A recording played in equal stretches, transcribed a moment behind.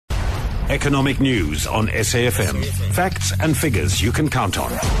Economic news on SAFM. Facts and figures you can count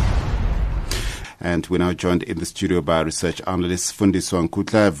on. And we're now joined in the studio by research analyst Fundiso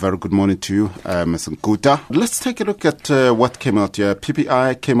Nkutla. Very good morning to you, Ms. Nkutla. Let's take a look at what came out here.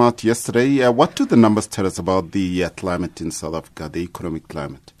 PPI came out yesterday. What do the numbers tell us about the climate in South Africa, the economic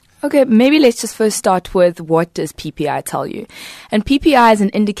climate? Okay, maybe let's just first start with what does PPI tell you? And PPI is an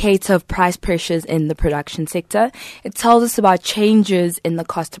indicator of price pressures in the production sector. It tells us about changes in the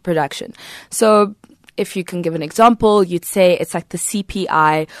cost of production. So if you can give an example, you'd say it's like the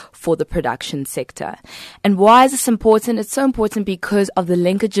CPI for the production sector. And why is this important? It's so important because of the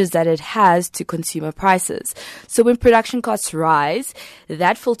linkages that it has to consumer prices. So when production costs rise,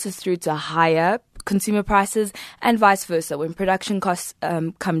 that filters through to higher consumer prices and vice versa. When production costs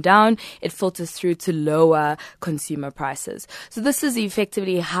come down, it filters through to lower consumer prices. So this is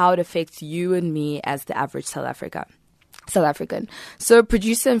effectively how it affects you and me as the average South African. So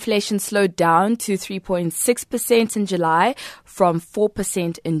producer inflation slowed down to 3.6% in July from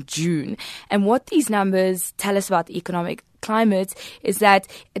 4% in June. And what these numbers tell us about the economic climate is that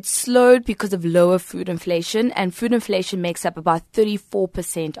it slowed because of lower food inflation, and food inflation makes up about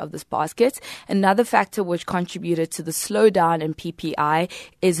 34% of this basket. Another factor which contributed to the slowdown in PPI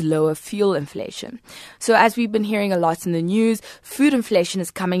is lower fuel inflation. So as we've been hearing a lot in the news, food inflation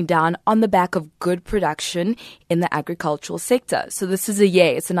is coming down on the back of good production in the agricultural sector. So this is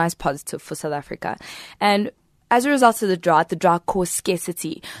it's a nice positive for South Africa. And as a result of the drought caused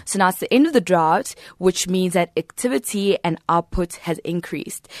scarcity. So now it's the end of the drought, which means that activity and output has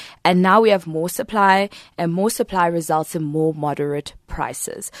increased. And now we have more supply, and more supply results in more moderate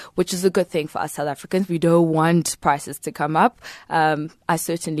prices, which is a good thing for us South Africans. We don't want prices to come up. I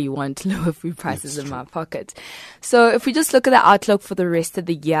certainly want lower food prices in my pocket. So if we just look at the outlook for the rest of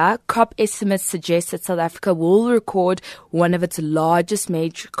the year, crop estimates suggest that South Africa will record one of its largest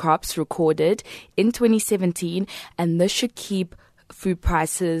major crops recorded in 2017, and this should keep food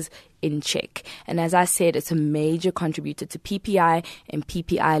prices in check. And as I said, it's a major contributor to PPI, and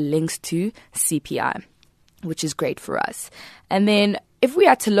PPI links to CPI, which is great for us. And then if we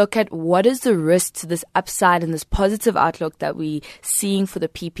had to look at what is the risk to this upside and this positive outlook that we're seeing for the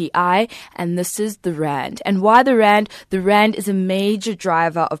PPI, and this is the Rand. And why the Rand? The Rand is a major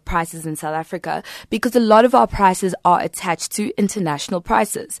driver of prices in South Africa because a lot of our prices are attached to international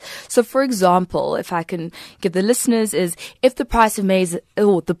prices. So for example, if I can give the listeners is if the price of maize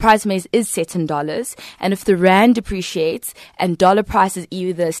is set in dollars, and if the Rand depreciates and dollar prices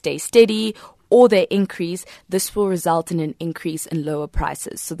either stay steady or they increase, this will result in an increase in lower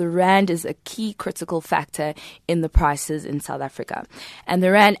prices. So the Rand is a key critical factor in the prices in South Africa. And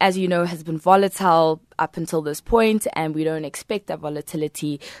the Rand, as you know, has been volatile up until this point, and we don't expect that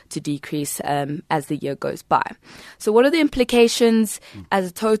volatility to decrease as the year goes by. So what are the implications as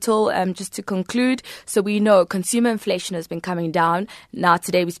a total? Just to conclude, so we know consumer inflation has been coming down. Now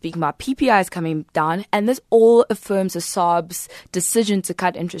today we're speaking about PPI is coming down, and this all affirms the SARB's decision to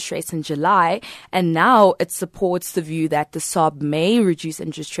cut interest rates in July, and now it supports the view that the SARB may reduce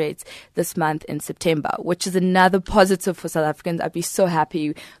interest rates this month in September, which is another positive for South Africans. I'd be so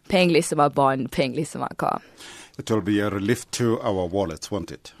happy paying less on my bond, paying less on my car. It will be a relief to our wallets,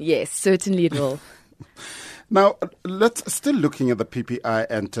 won't it? Yes, certainly it will. Now, let's still looking at the PPI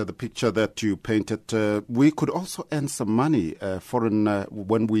and the picture that you painted. We could also earn some money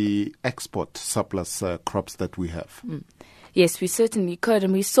when we export surplus crops that we have. Yes, we certainly could.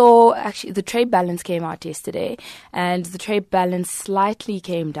 And we saw actually the trade balance came out yesterday, and the trade balance slightly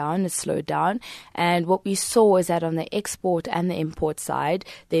came down, it slowed down. And what we saw is that on the export and the import side,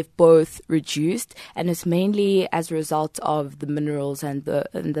 they've both reduced, and it's mainly as a result of the minerals and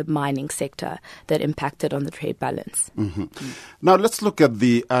the mining sector that impacted on the trade balance. Now let's look at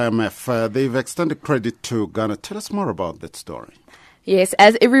the IMF. They've extended credit to Ghana. Tell us more about that story. Yes,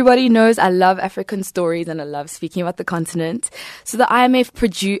 as everybody knows, I love African stories and I love speaking about the continent. So the IMF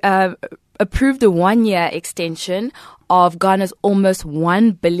approved a 1-year extension of Ghana's almost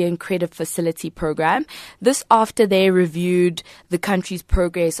 1 billion credit facility program. This after they reviewed the country's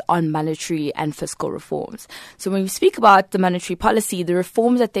progress on monetary and fiscal reforms. So when we speak about the monetary policy, the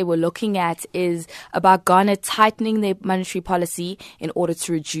reforms that they were looking at is about Ghana tightening their monetary policy in order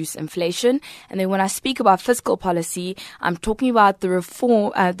to reduce inflation. And then when I speak about fiscal policy, I'm talking about the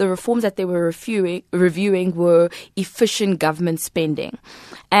reforms that they were reviewing were efficient government spending.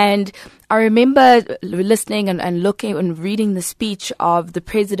 And I remember listening and looking on reading the speech of the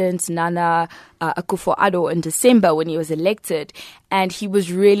president, Nana Akufo-Addo, in December when he was elected, and he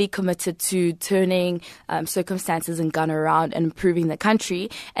was really committed to turning circumstances in Ghana around and improving the country.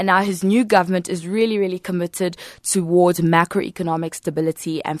 And now his new government is really, really committed towards macroeconomic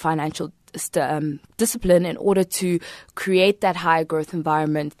stability and financial discipline in order to create that higher growth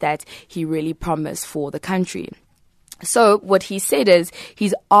environment that he really promised for the country. So what he said is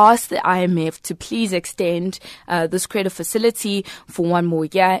he's asked the IMF to please extend this credit facility for one more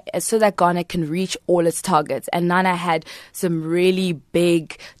year so that Ghana can reach all its targets. And Nana had some really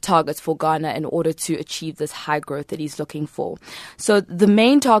big targets for Ghana in order to achieve this high growth that he's looking for. So the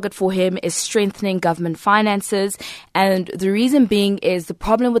main target for him is strengthening government finances. And the reason being is the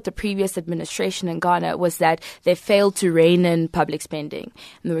problem with the previous administration in Ghana was that they failed to rein in public spending.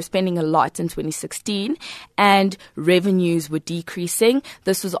 And they were spending a lot in 2016. And revenues were decreasing.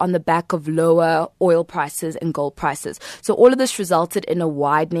 This was on the back of lower oil prices and gold prices. So all of this resulted in a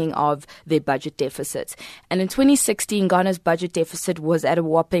widening of their budget deficits. And in 2016, Ghana's budget deficit was at a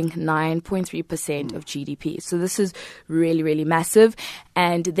whopping 9.3% of GDP. So this is really, really massive.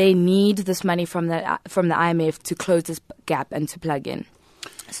 And they need this money from the IMF to close this gap and to plug in.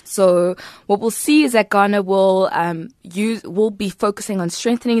 So what we'll see is that Ghana will be focusing on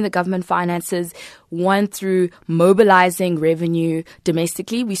strengthening the government finances, one, through mobilizing revenue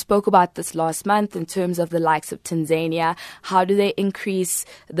domestically. We spoke about this last month in terms of the likes of Tanzania. How do they increase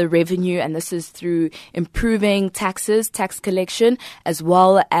the revenue? And this is through improving taxes, tax collection, as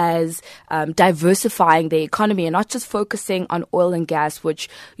well as diversifying the economy and not just focusing on oil and gas, which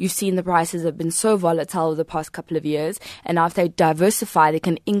you've seen the prices have been so volatile over the past couple of years. And now if they diversify, they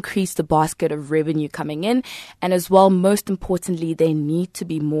can increase the basket of revenue coming in. And as well, most importantly, they need to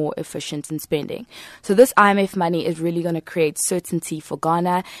be more efficient in spending. So this IMF money is really going to create certainty for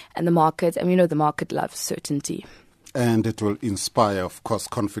Ghana and the market. And we know the market loves certainty. And it will inspire, of course,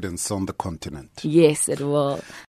 confidence on the continent. Yes, it will.